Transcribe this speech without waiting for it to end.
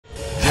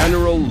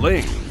General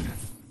Ling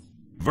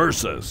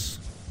versus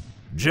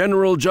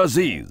General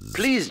Jaziz.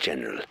 Please,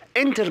 General,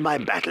 enter my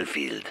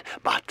battlefield,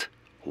 but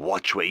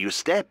watch where you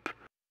step.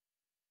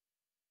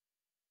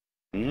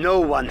 No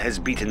one has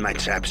beaten my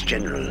traps,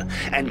 General,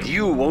 and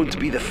you won't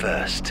be the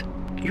first.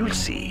 You'll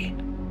see.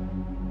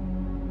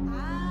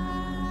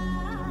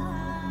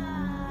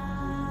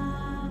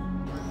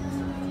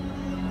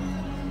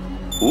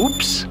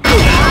 Oops.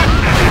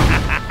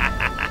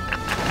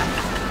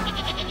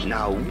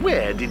 Now,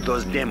 where did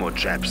those demo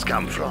traps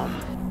come from?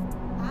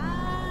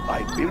 I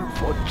built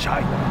for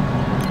China.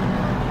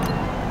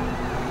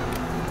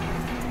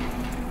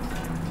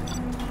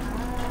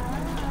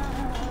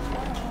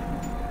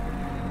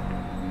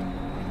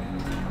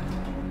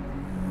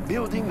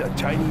 Building the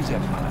Chinese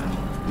Empire.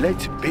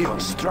 Let's build.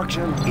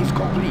 Construction is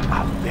complete.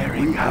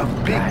 We have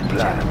big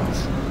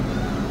plans.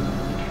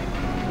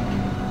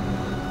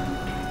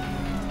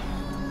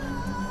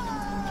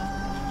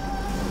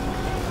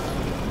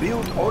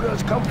 Build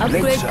orders complete.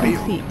 Upgrade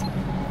complete.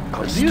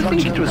 Do you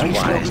think it was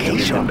wise to build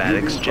the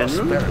barracks,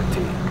 General?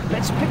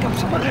 Let's pick up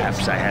some.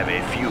 Perhaps I have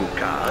a few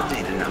cards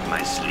hidden up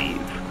my sleeve.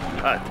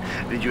 But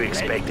did you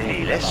expect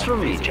any less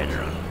from me,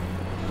 General?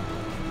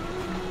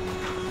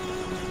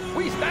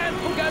 We stand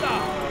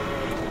together!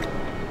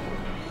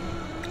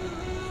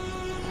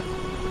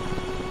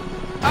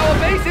 Our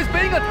base is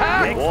being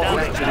attacked! War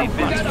factory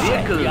built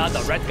vehicles. We are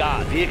the Red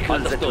Guard.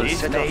 Vehicles that will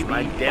set off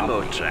my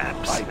demo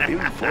traps. I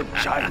built for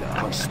China.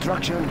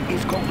 Construction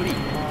is complete.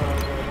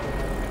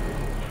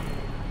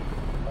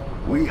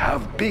 We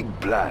have big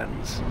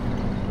plans.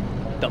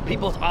 The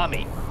People's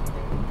Army.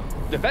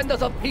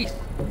 Defenders of peace.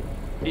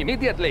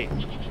 Immediately.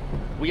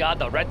 We are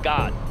the Red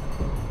Guard.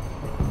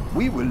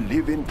 We will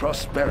live in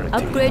prosperity.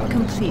 Upgrade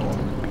complete.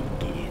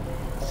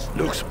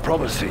 Looks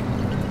promising.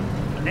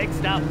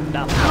 Next up, the...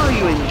 How are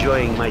you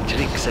enjoying my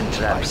tricks and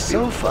traps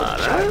so far,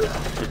 huh?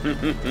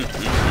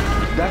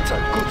 That's a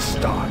good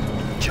start.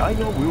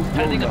 China will grow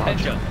Paying larger.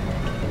 attention.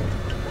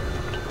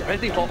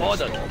 Ready for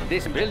orders.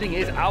 This building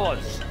is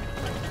ours.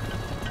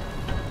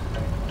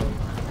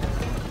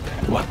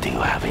 What do you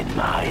have in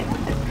mind?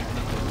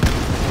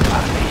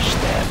 Punish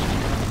them.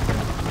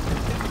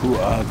 Who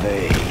are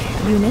they?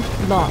 Unit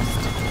lost.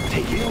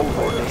 Take it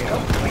over the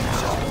complete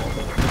zone.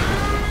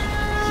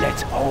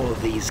 Let's all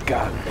these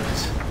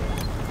guns.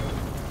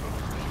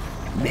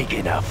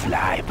 Making a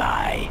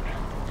flyby.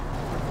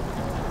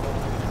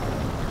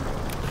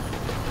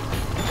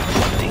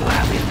 What do you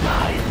have in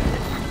mind?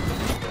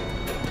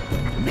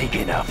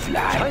 Making a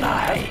flyby. China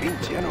has been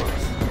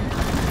generous.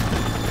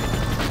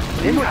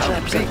 Demo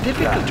traps are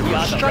difficult to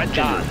construct,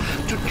 General.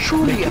 To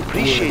truly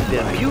appreciate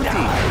their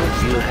beauty,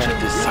 you'll have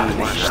to see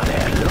one up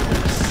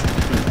close.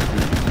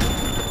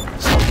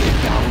 Something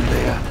down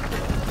there.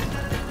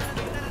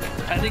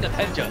 Paying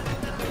attention.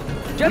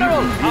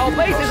 General, our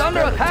base is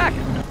under attack!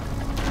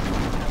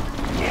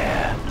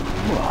 Yeah,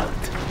 what?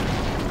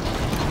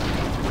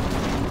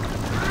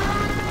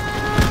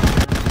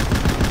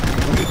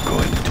 We're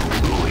going to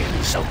ruin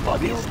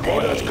somebody's day.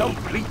 Orders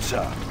complete,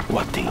 sir.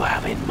 What do you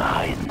have in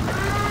mind?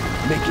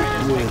 Make it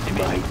worth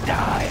my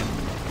time.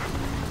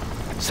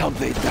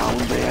 Something down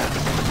there.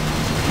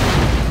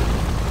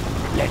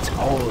 Let's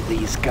hold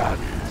these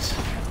guns.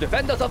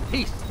 Defenders of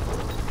peace.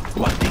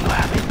 What do you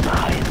have in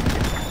mind?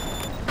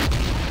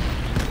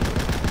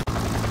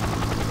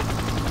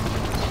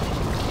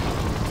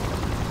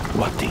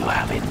 What do you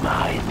have in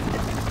mind?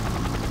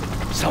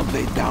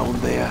 Something down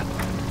there?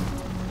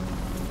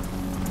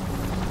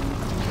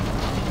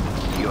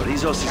 Your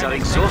resources are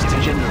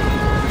exhausted, General.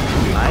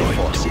 My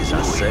forces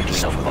are searching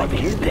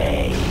somebody's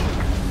day.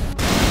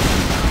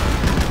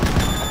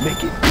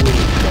 Make it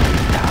worth my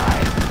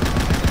time.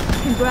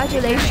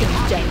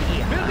 Congratulations,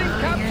 General. Building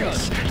captured!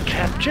 Yes,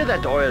 capture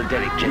that oil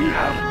derrick, We General.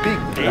 have big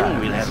Then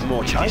plans. we'll have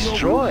more to China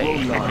destroy.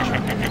 will grow larger.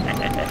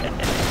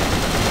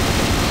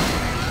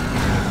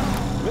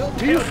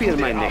 Do you fear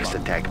my next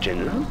attack,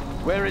 General?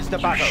 Where is the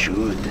You battle?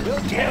 should.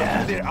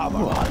 Yeah,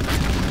 what?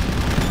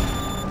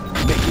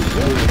 Make it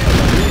worth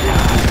my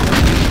time.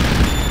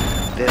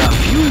 There are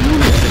few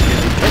units that can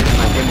detect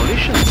my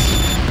demolitions.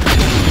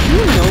 You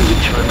know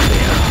which ones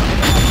they are.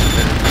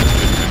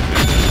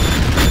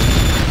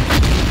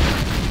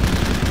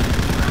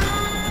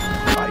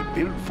 I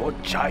built for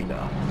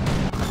China.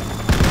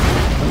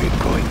 We're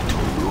going to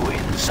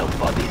ruin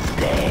somebody's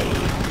day.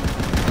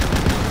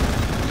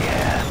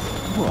 Yeah,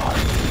 what?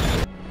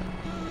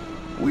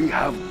 We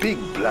have big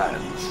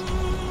plans.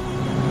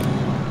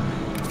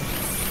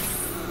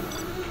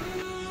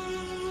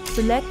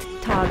 Select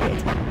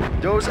target.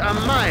 Those are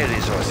my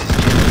resources,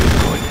 General.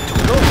 We're going to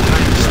No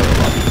time to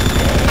somebody's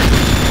day.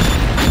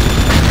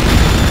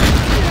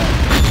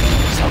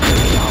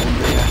 Something down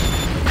there.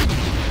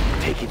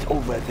 Take it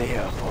over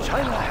there for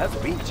China has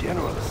been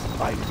generous.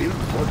 I built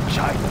for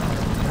China.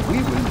 We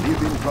will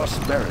live in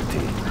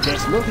prosperity.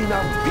 There's not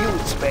enough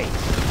build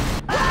space.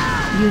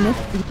 Unit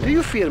Do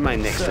you fear my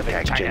next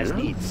attack,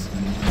 General?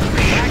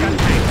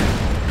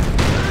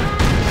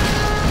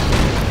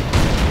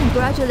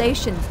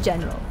 Congratulations,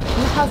 General.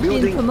 You have been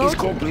Building is promoted.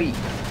 complete.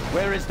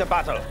 Where is the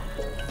battle?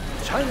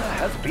 China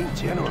has been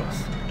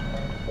generous.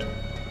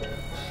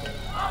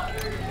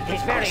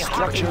 It's very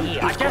hot in here.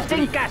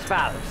 Adjusting gas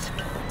valves.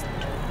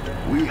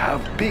 We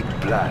have big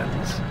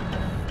plans.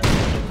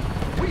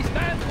 We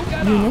stand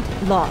together.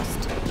 Unit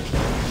lost.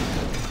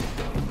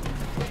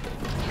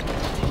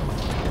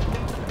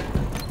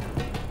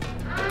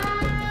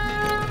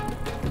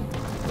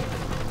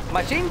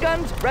 Machine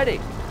guns ready.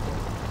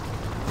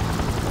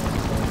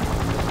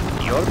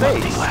 Your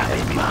base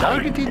has been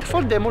targeted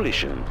for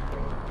demolition.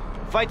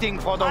 Fighting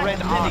for the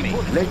Red Army.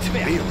 Let's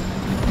build.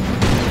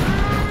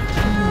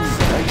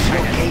 Nice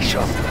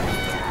location.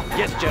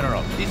 Yes,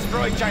 General.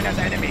 Destroy China's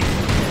enemies.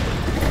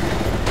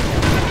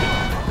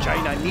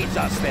 China needs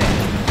us there.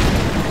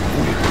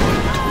 We're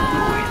going to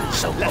ruin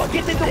somebody. Let's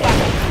get into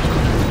battle.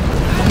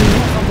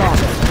 Unit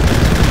lost.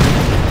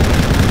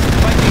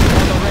 Fighting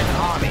for the Red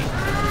Army.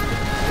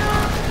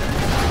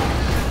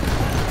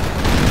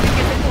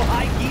 Get into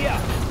high gear.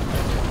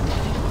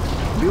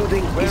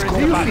 Building is Do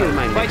you feel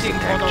my next Fighting for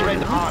attack, the Red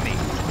General? Army.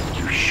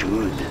 You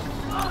should.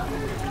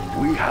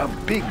 We have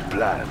big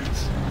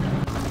plans.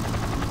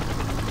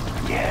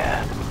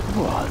 Yeah,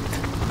 what?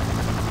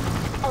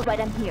 All right,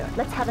 I'm here.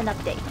 Let's have an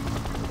update.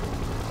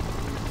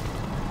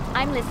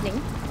 I'm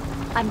listening.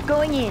 I'm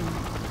going in.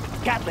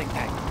 Gatling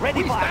tank, ready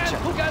We for stand action.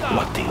 together.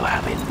 What do you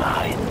have in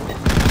mind?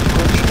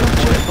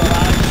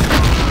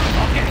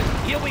 Okay,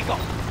 here we go.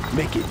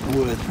 Make it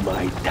worth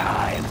my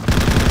time.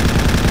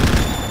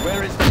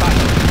 Where is the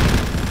battle?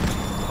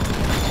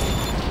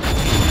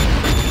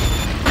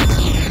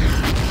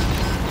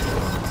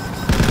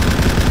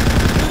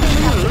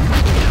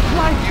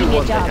 Why do Give you me a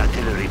want that job.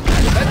 artillery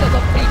plant? Defenders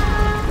of peace.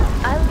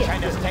 I'll get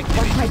China's through. tank Watch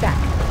division. my back.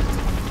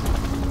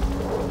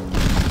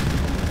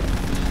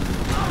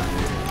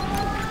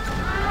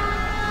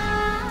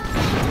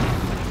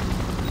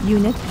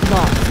 Unit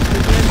lost.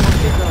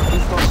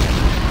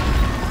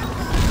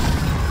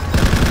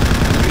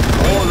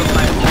 All of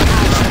my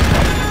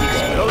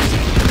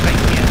explosive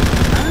right here.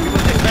 We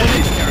will defend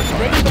this territory.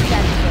 Ready for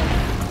transfer.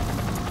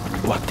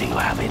 What do you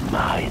have in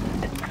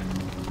mind?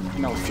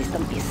 No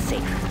system is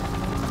safe.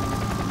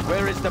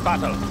 Where is the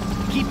battle?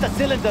 Keep the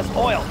cylinders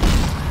oiled.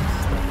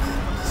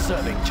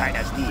 Serving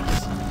China's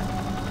needs.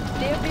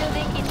 Their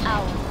building is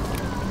ours.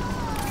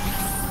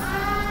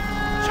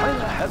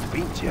 China has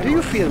been generous. Do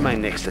you fear my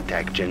next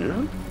attack,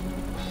 General?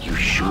 You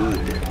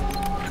should.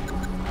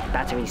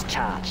 Batteries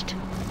charged.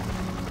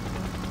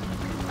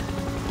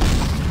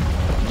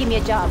 Give me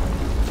a job.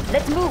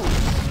 Let's move.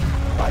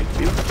 I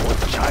built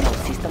for China.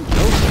 System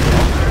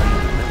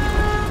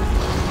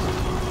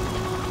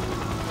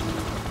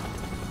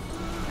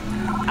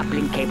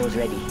Uplink cables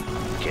ready.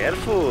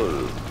 Careful.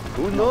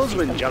 Who knows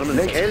when German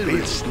Let's hell will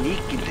build.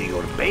 sneak into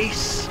your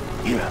base?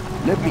 Here,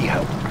 let me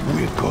help.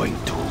 We're going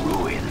to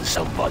ruin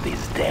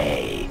somebody's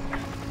day.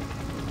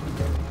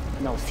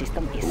 No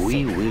system is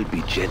We will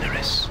be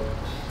generous.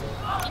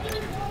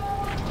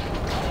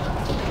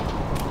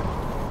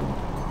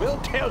 We'll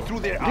tear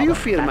through their Do you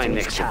fear my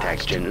next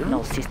attack, General?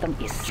 No system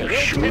is safe.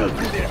 Sure.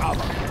 through their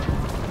armor.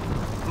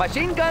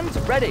 Machine guns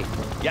ready.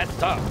 Yes,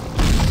 sir.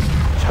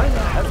 China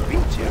has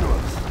been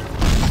generous.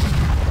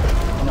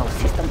 No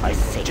system is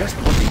safe. Just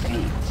what it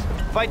needs.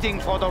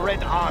 Fighting for the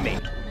Red Army.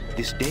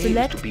 This day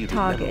Select is to be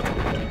target.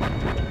 remembered.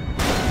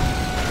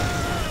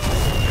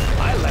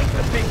 I like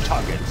the big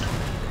targets.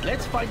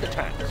 Let's find the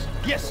tanks.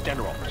 Yes,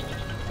 General.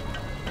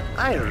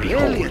 I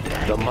really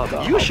attack. the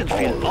mother You of should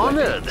feel all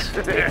honored.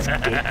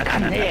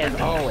 There's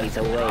always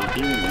a way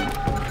in.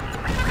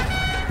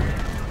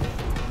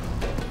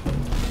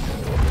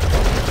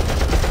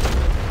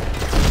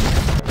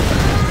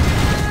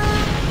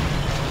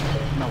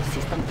 No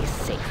system is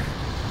safe.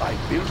 I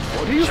built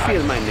for Do you China.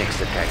 feel my next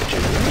attack,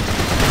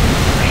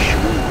 General?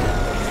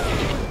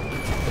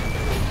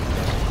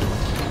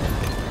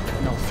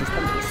 No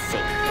system is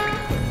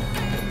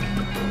safe.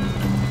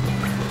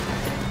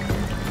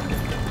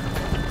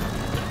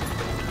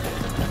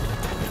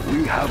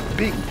 We have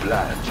big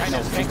plans.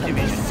 No system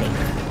is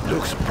safe.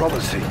 Looks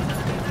promising.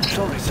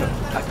 Sorry, sir.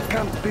 I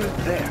can't build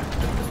there.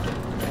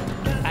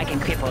 I can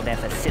cripple their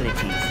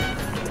facilities.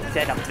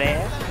 Set up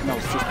there. No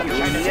system. You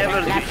will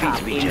never Laptop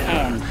defeat me, in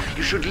General. hand.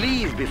 You should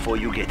leave before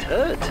you get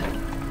hurt.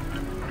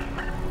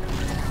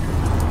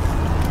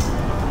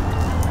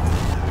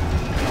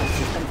 No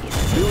system is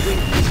safe. Building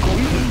is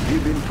going to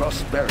live in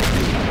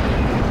prosperity.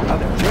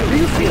 Do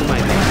you feel my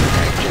next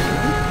attack,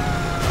 General?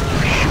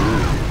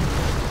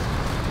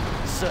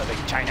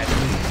 Serving China's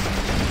needs.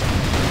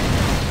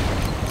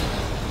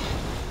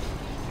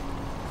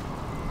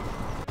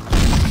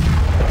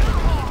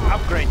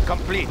 Upgrade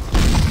complete.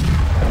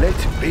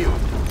 Let's build.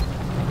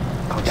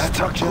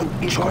 Construction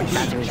is complete.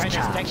 Batteries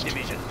charged.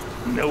 Division.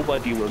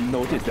 Nobody will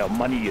notice their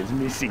money is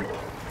missing.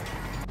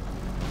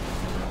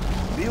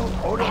 Build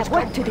orders I have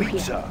work to do complete, here.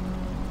 sir.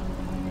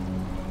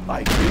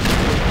 I built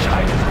for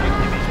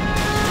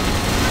China.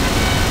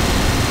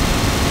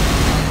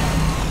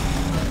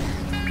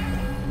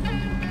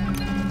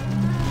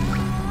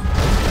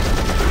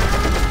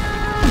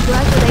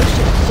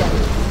 Congratulations,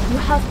 General. You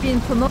have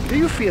been promoted. Do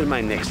you fear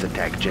my next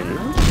attack,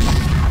 General?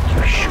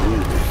 You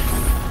should.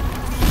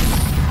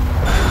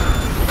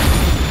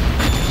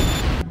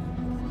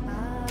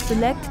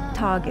 Select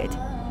target.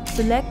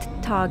 Select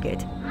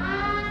target.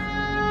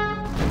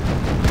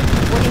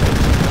 What is it?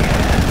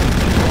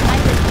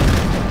 Find it.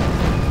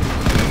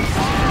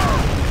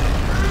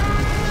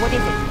 What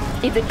is it?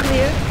 Is it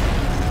clear?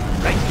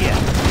 Right here.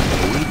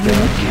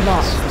 Unit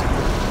lost.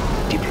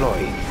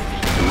 Deployed.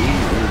 We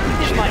will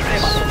be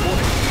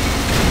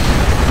generous.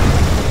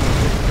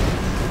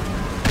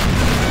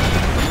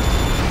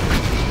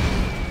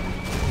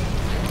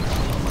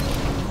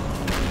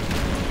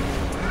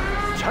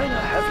 China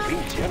has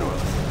been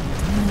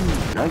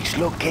generous. Nice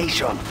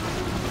location.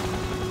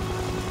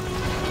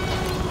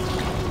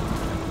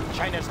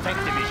 China's tank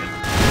division.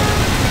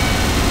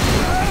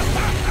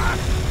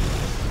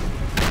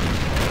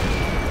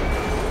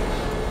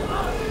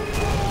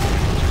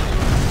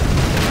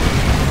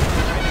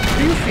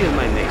 Do you feel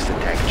my next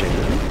attack,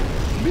 General?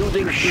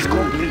 Building is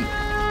complete.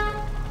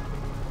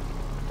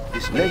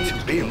 Let's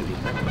build.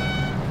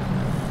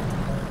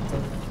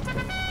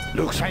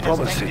 Looks China's tank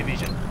promising.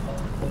 division.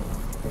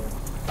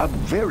 A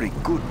very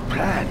good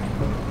plan.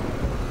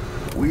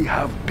 We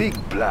have big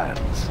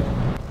plans.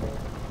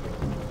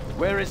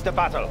 Where is the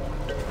battle?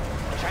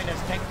 China's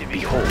tank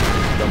division. Behold,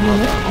 the Unit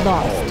mother of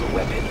lost. all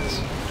weapons.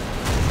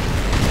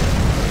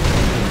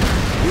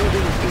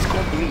 Building is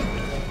complete.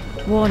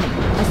 Warning.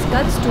 A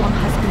Scud storm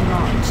has been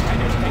launched.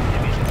 China's tank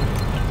division.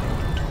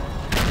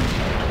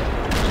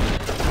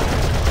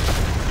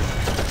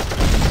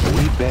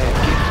 We bear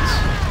gifts.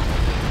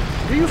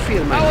 Do you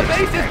feel my Our next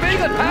base is attack, being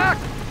General?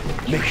 attacked!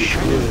 Make it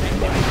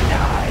worth my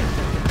time.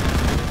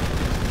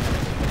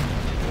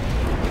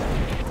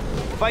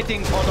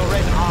 Fighting for the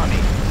Red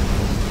Army.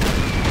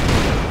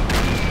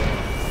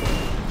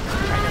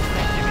 China's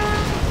tank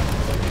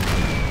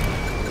division.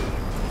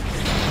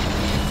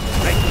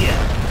 Right here.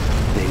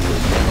 They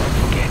will never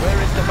forget. Where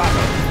is the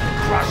battle?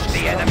 Crush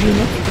the enemy.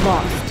 Unit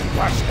lost.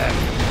 Crush them.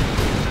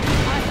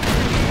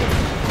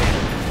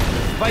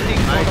 Fighting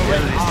for the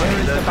Red Army. Where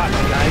is the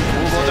battle?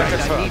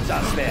 China needs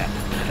us there.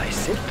 Have I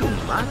said too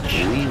much?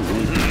 We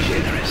will be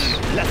generous.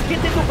 Let's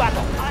get into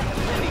battle.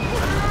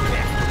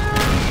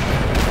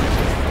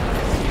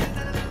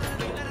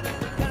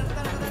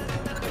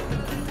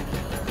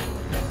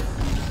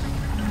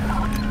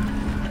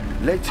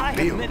 Let's I have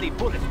build. many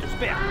bullets to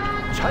spare.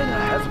 China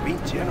has been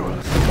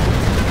generous.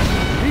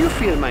 Do you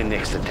feel my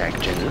next attack,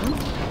 General?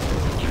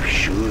 You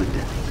should.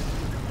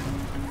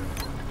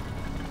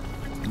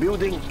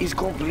 Building is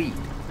complete.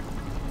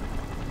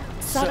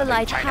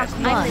 Satellite hack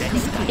China's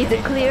one. Is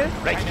it clear?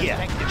 Right here.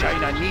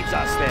 China needs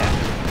us there.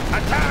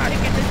 Attack!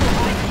 Take it into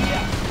high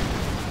gear.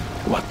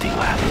 What do you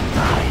have in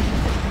mind?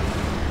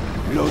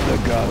 Load the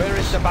gun. Where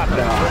is the battle?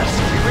 We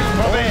will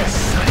prevail.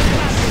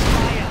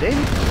 Then,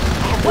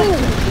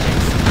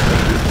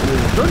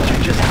 don't you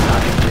just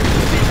hide?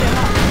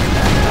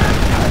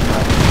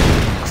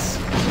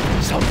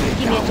 Something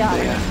Give me a down job.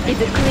 there. Is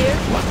it clear?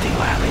 What do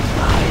you have in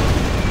mind?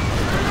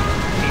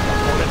 Keep a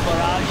bullet for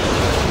us.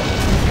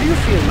 Do you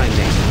feel my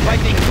next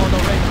Fighting for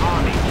the Red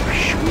Army. You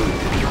should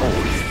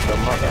behold the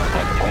mother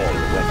of all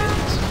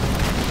weapons.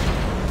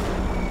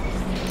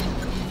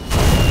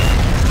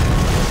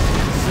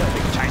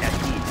 Serving China's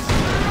needs.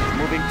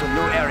 Moving to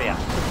new area.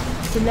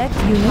 Select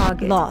unit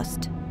target.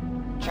 Lost.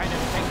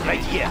 China's tank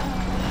right here.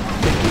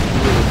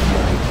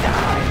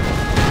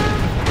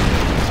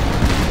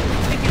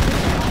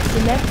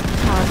 Select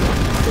target.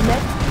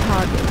 Select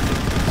target.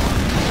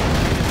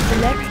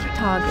 Select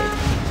target.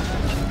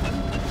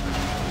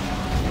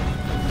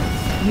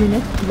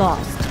 Unit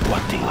lost.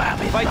 What do you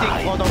have in Fighting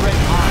mind? for the Red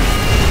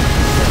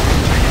Army.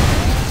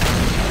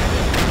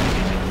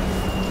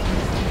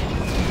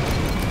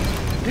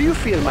 Do you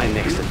feel my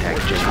next attack,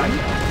 General?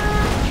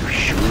 You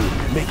should.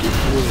 Make it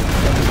worth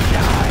the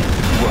time.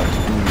 What do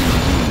you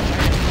need?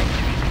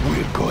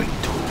 We're going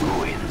to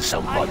ruin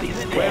somebody's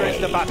day. Where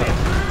is the battle?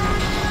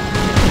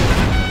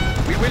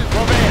 We will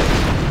prevail.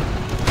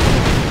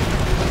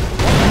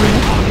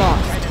 Unit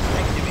lost. China's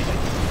tank division.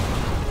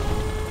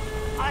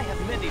 I have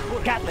many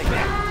bullets. Gatling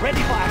gun,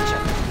 ready for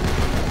action.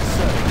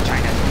 Serving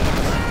China's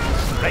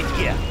needs. Right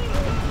here.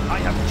 I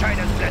have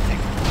China's blessing.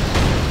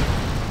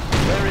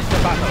 Where is the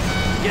battle?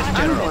 Yes,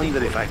 I General.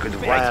 wonder if I could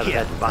Right wire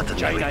here. that button to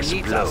China needs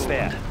us explode.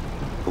 there.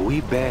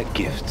 We bear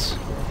gifts.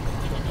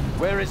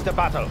 Where is the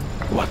battle?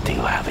 What do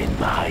you have in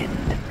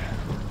mind?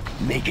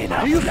 Make it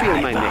Do you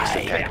feel my next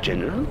attack,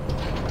 General?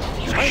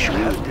 China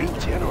has been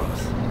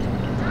generous.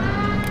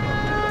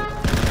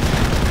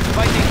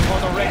 Fighting for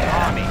the Red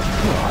Army.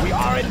 We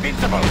are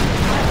invincible.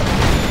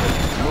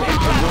 Moving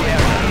to new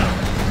area.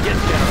 Yes,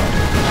 General.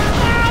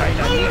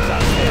 China needs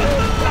us there.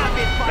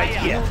 Right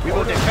here. We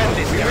will defend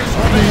this area.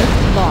 Unit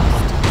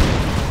lost.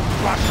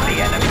 Crush the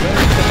enemy. Where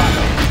is the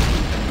battle?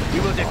 We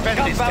will defend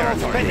this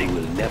territory. They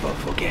will never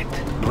forget.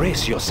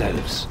 Brace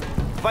yourselves.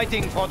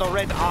 Fighting for the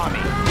Red Army.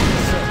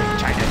 Serving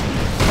China.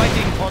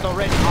 Fighting for the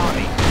Red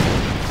Army.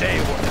 They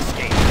won't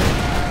escape.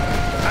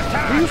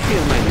 Attack! Do you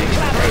feel my next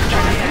attack,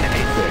 General?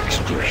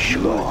 Extra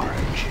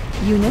large.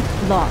 Unit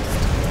lost.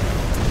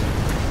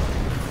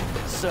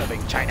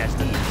 Serving China's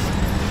needs.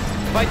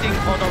 Fighting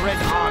for the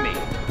Red Army.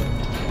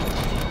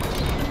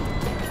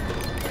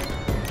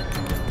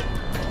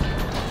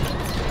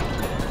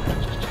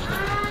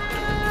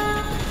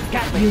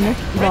 Unit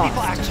Ready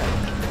for lost. action.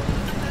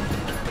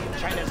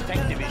 China's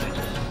tank division.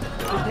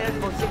 Prepared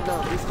for signal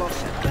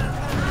dismotion.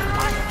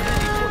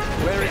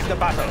 Where is the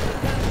battle?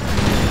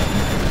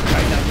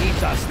 China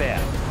needs us there.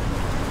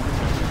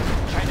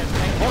 China's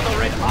tank for the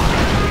Red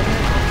Army.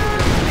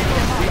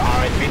 We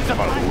are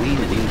invincible.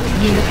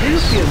 Do you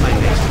feel my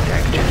next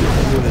attack, General?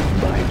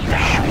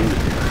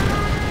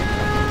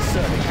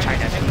 Serving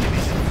China's tank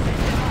division.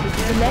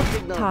 Select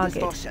Signal target.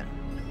 dismotion.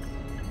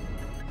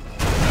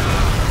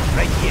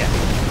 Right here.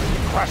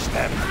 Crush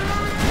them.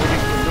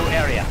 Moving to new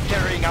area.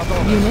 Carrying out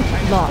orders. Unit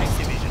China's lost. tank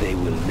division. They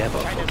will never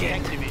China's forget.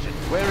 tank division.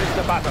 Where is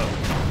the battle?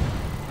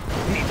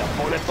 Need a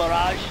bullet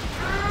barrage.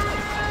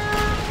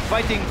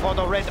 Fighting for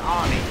the Red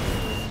Army.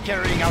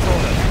 Carrying out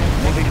orders.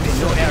 Moving to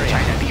new area.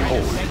 China,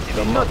 behold.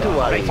 The mother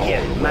worry. right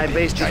here. My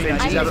base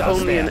defenses are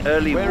only an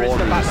early Where is the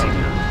warning battle?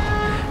 signal.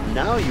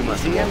 Now you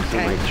must walk to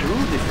my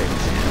true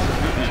defenses.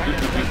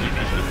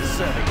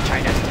 Serving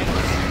China's tank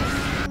division.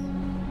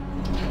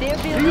 They're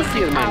Do you building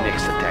feel my out.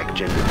 next attack,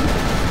 General?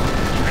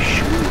 You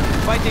should.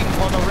 Fighting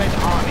for the Red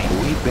Army.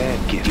 We bear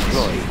gifts.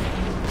 Deploy.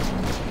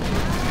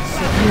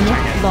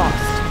 Unit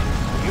lost.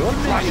 You're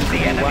crushing the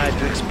enemy. Why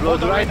to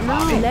explode right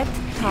now? Select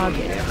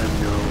target. Never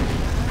know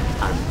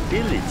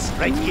until it's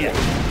Right here.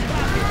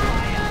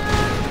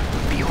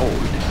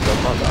 Behold, the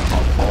mother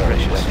of all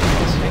precious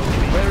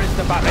weapons. Where is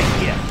the battle? Right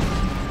here.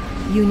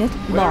 Unit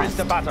Where is lost.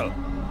 the battle?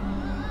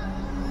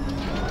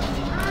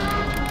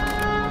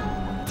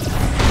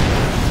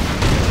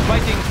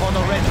 Fighting for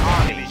the Red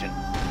Army division.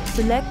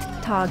 Select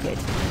target.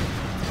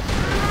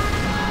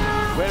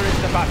 Where is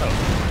the battle?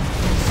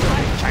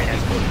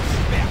 China's bullets.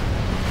 There.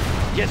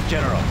 Yes,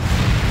 General.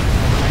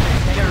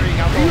 Carrying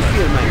out Do you orders.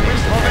 feel my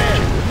next attack, Over.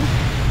 General?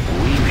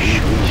 We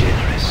should be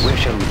generous. Where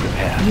shall we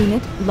prepare?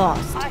 Unit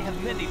lost. I have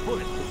many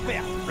bullets to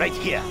spare. Right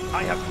here.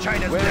 I have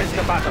China's Where is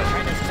the battle?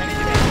 China's tank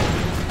division.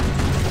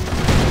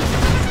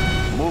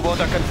 Move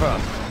order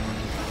confirmed.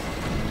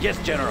 Yes,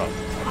 General.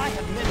 I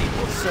have many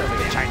bullets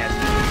serving China's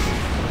needs.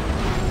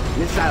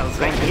 missiles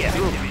Right rocket here.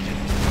 through.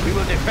 We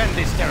will defend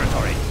this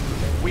territory.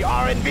 We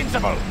are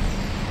invincible.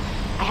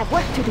 I have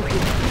work to do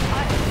here.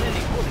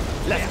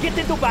 Let's get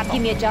into battle.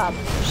 Give me a job.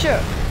 Sure.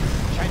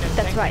 China's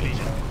That's tank right.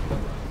 division.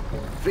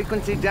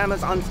 Frequency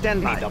jammers on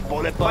standby. Need a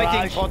bullet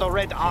fighting for the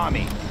Red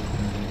Army.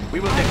 We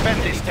will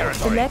defend this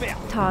territory.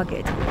 Select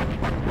target.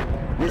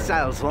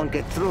 Missiles won't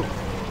get through.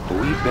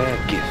 We bear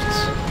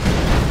gifts.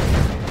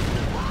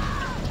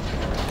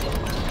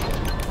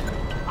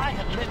 I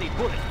have many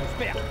bullets to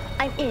spare.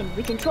 I'm in.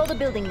 We control the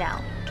building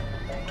now.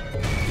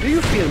 Do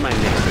you feel my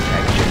next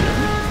attack,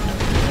 General?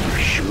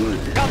 You should.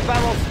 Gun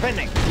barrel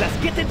spinning. Let's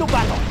get into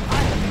battle.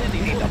 I have many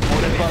Need a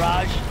bullet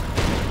barrage.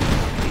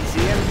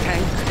 BCM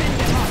tank.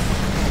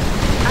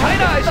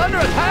 China is under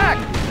attack!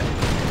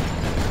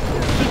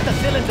 Keep the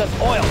cylinders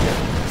oiled.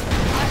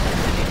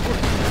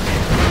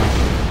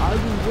 I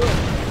will work.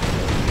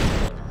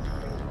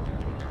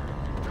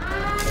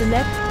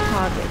 Select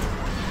target.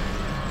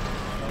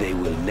 They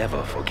will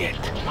never forget.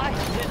 I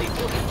have many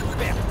bullets to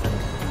spare.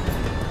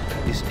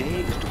 This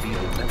day is to be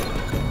remembered.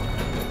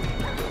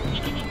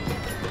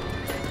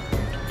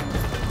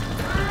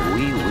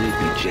 We will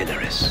be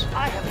generous.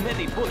 I have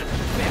many bullets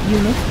to spare.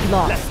 Unit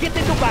lost. Let's get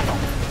into battle.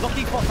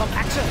 Looking for some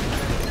action.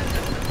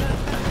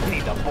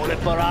 Need a bullet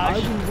barrage.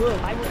 I will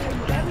work. I will tell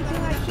you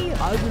everything I hear.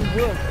 I will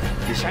work.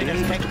 This day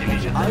China's is tank to be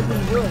division. I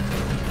will work.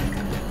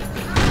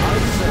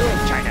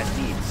 Serving China's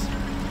needs.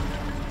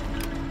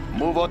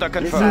 Move order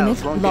confirmed. Unit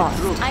Missiles won't get lost.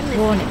 through. I'm listening.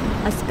 Warning.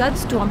 A Scud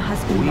storm has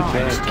been We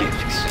bear launched.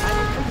 gifts.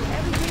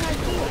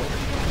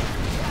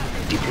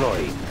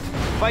 Deploy.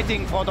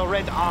 Fighting for the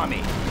Red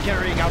Army.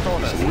 Carrying out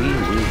orders. We will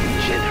be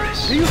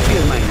generous. Do you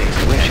feel my next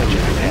Where shall we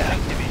attack? prepare?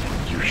 Tank division.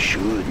 You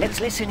should. Let's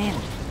listen in.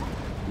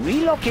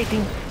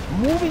 Relocating.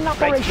 Moving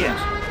operations. Right here.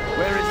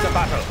 Where is the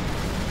battle?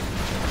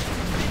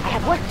 I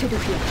have work to do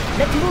here.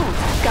 Let's move.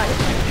 Got it.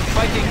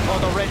 Fighting for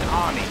the Red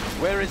Army.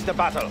 Where is the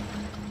battle?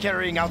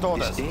 Carrying out This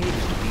orders. day is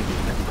to be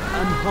remembered.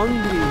 I'm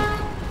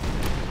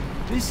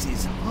hungry. This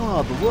is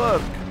hard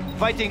work.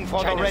 Fighting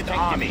for the Red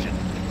Army.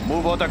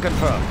 Move order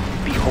confirmed.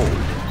 Behold,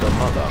 the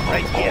mother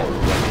Right of here. all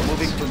weapons.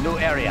 Moving to new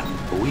area.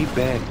 We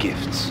bear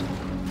gifts.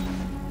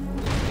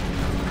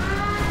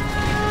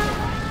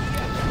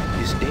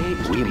 This day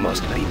is we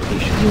must be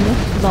patient.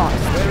 Unit lost.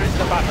 Where is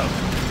the battle?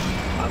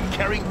 I'm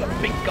carrying the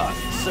big gun.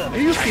 Serving.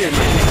 Do you feel my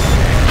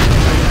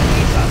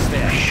Needs us You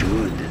there.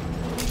 should.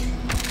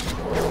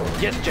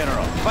 Yes,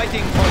 General.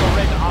 Fighting for the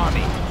Red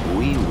Army.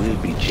 We will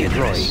be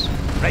generous.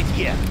 Right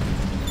here.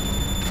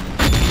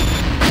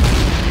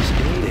 This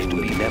day they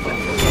will never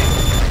forget.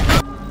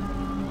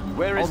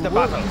 Where is the Our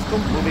work battle? is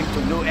complete. Moving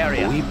to new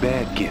area. We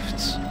bear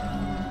gifts.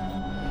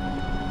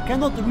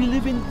 Cannot we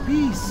live in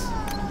peace?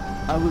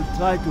 I will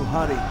try to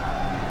hurry.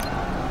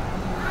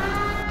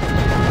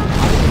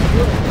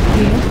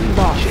 Unit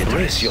lost.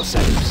 Brace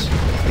yourselves.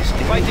 This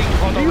day, Fighting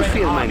for the do you Red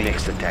feel my Army.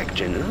 next attack,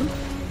 General?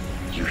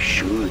 You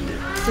should.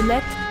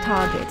 Select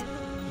target.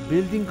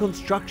 Building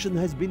construction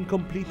has been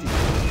completed.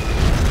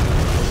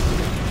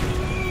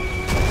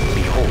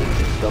 Behold,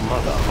 the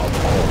mother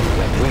of all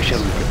weapons. Where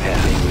shall we prepare?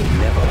 They will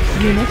never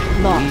forget. Unit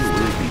lost. We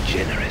will be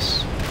generous.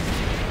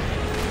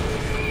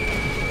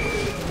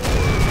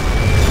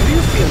 Do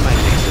you feel my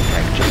next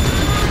attack,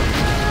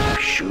 General?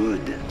 You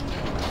should.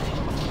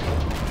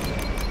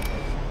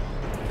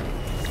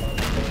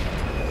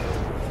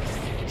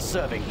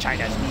 Serving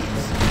China's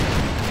needs.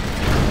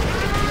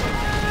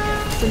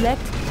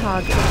 Select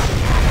target.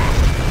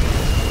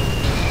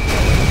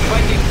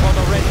 Fighting for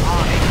the Red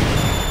Army.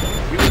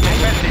 We will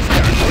defend this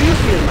territory. Do you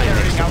feel my next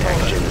Carrying out attack,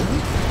 orders. General?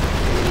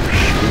 You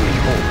should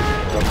hold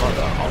the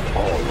mother of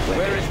all weapons.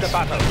 Where is the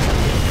battle?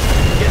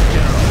 Yes,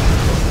 General.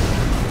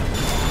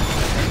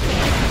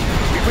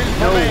 We will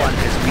No prevail. one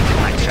has beaten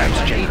my tracks,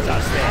 China General, needs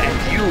us there. and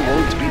you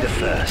won't be the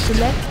first.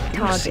 Select You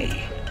target. see.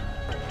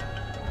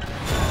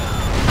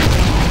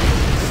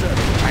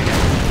 Serving China.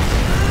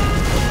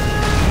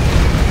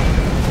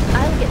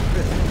 I'll get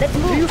through. Let's Do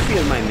move. you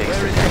feel my next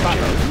Where is the attack,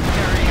 battle? General?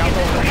 Carrying out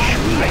orders.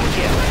 Right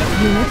here.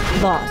 Unit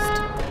lost.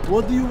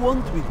 What do you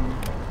want with me?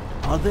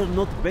 Are there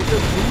not better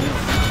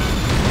tools?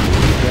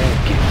 Their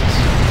gifts.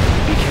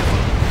 Be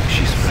careful.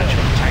 She's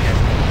fragile. China.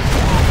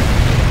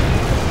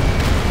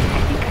 I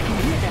think I can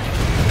hear them.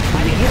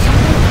 I can hear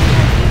something.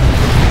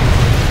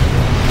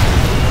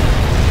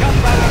 Gun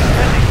barrels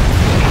ready.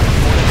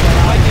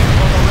 Fighting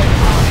for the Red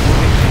Army.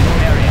 Moving to your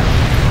area.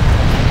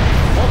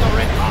 For the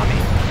Red Army.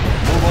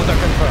 Move order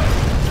confirmed.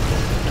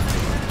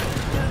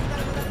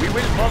 We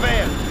will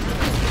prevail.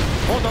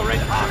 For the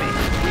Red Army.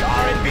 We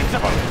are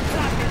invincible.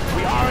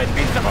 We are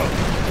invincible.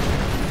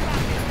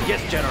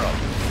 Yes, General.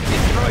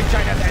 Destroy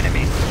China's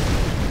enemies.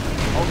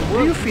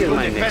 Do you feel to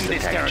my defend next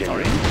this attack,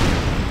 territory.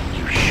 General?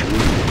 You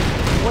should.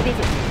 What is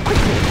it?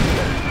 Quickly.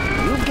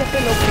 You get the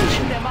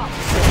location. Them up.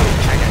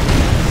 China.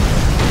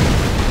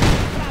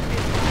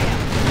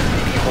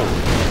 Behold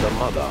the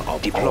mother of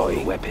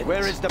all weapons.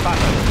 Where is the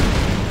battle?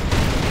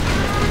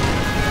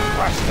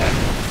 Crush them.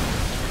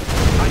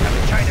 I have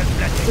China's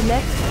blessing.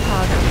 Select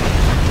target.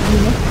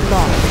 Unit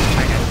lost.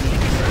 China's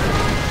needs.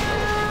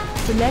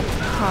 Select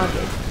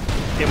target.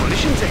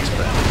 Demolition's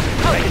expert.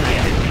 How can I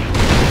help you?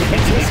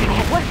 Let's listen. I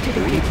have work to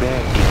do. We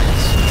bear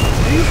gifts.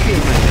 Do you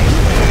feel my next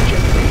attack,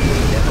 General?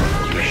 Never.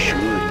 You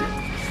should.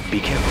 Be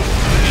careful.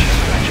 She's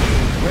fragile.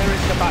 Where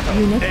is the battle?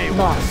 Unit They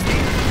lost.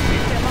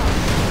 Sweep them up.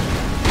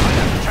 I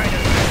have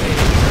China's blessing.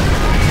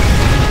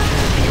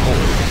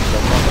 Behold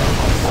the mother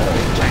of all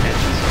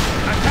China's.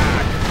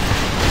 Attack!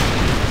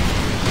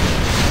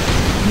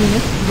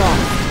 Unit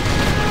lost.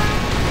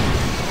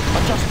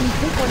 Adjusting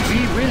frequency.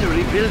 We will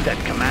rebuild that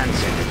command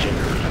center,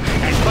 General,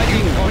 and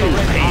Fighting you for the will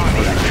Red pay Army.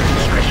 for that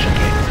transgression.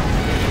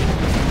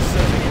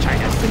 Serving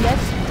China.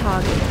 Select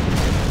target.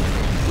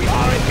 We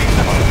are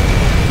invincible.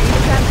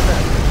 Transfer.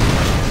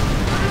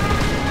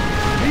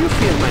 Do you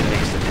feel my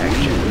next attack,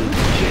 General?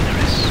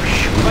 Generous.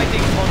 Sure.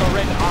 Fighting for the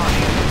Red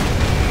Army.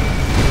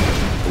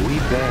 We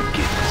bear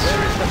gifts.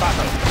 Where is the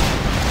battle?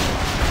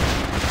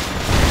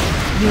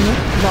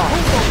 Unit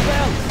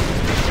lost.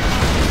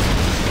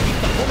 Keep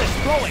the bullets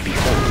flowing.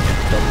 Behold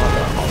the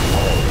mother of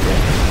all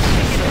weapons.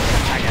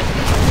 China.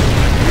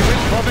 We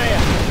will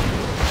prevail.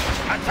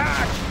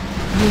 Attack!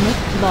 Unit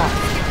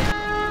lost.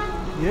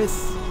 Yes,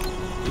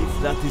 if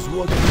that is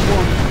what you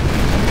want.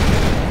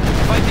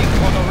 Fighting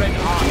for the Red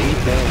Army. We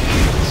bear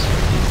gifts.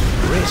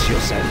 Brace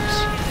yourselves.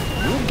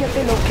 You get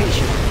the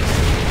location.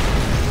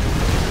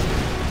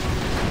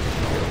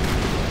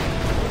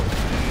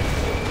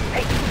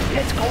 Hey,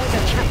 let's go in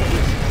the chapel.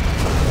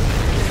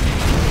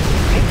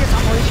 Take this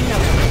operation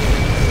out.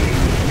 They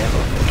will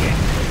never forget.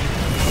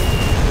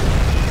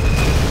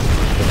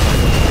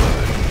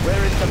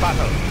 Where is the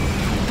battle?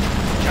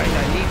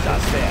 China needs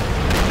us there.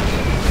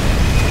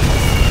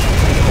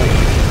 Behold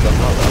the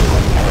mother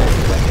of all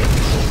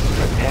weapons.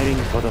 Preparing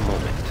for the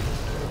moment.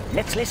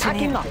 Let's listen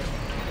in. Up.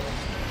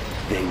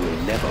 They will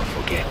never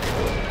forget.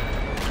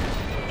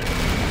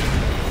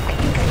 I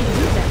think I can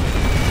hear them.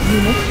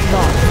 Unit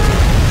lost.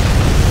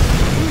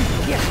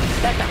 Yes,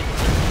 better.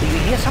 Do you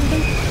hear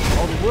something?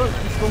 All the work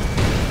is going.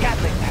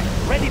 Gatling pack,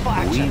 ready for We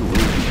action. will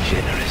be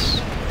generous.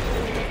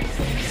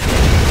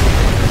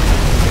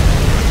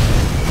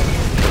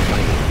 The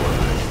final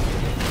word.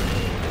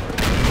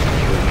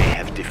 You may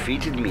have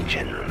defeated me,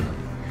 General,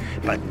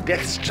 but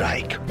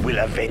Deathstrike will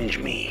avenge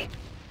me.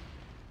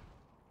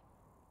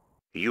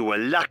 You were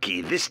lucky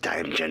this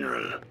time,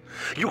 General.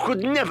 You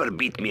could never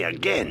beat me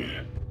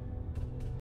again.